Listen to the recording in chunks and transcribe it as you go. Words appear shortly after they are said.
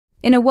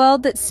In a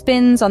world that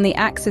spins on the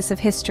axis of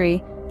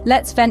history,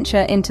 let's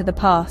venture into the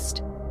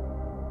past.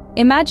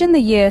 Imagine the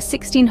year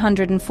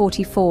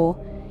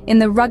 1644, in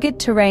the rugged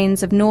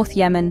terrains of North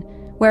Yemen,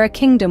 where a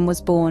kingdom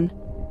was born.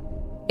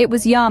 It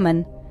was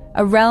Yemen,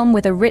 a realm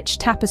with a rich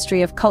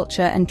tapestry of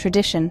culture and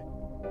tradition.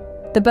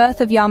 The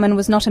birth of Yemen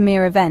was not a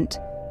mere event,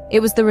 it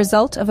was the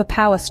result of a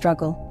power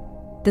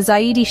struggle. The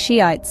Zaidi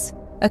Shiites,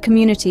 a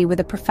community with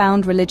a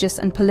profound religious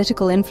and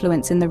political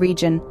influence in the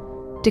region,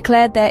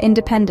 declared their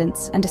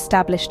independence and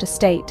established a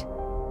state.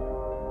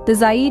 The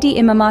Zaidi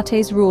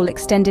Imamate's rule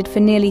extended for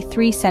nearly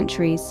 3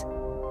 centuries,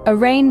 a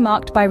reign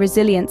marked by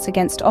resilience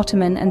against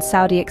Ottoman and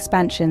Saudi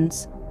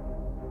expansions.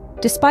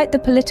 Despite the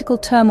political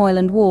turmoil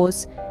and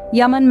wars,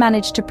 Yemen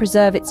managed to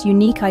preserve its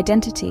unique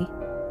identity,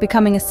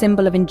 becoming a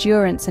symbol of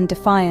endurance and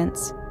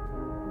defiance.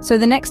 So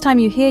the next time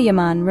you hear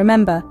Yemen,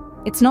 remember,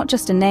 it's not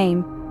just a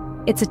name,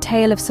 it's a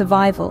tale of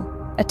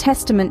survival, a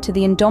testament to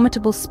the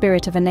indomitable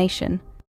spirit of a nation.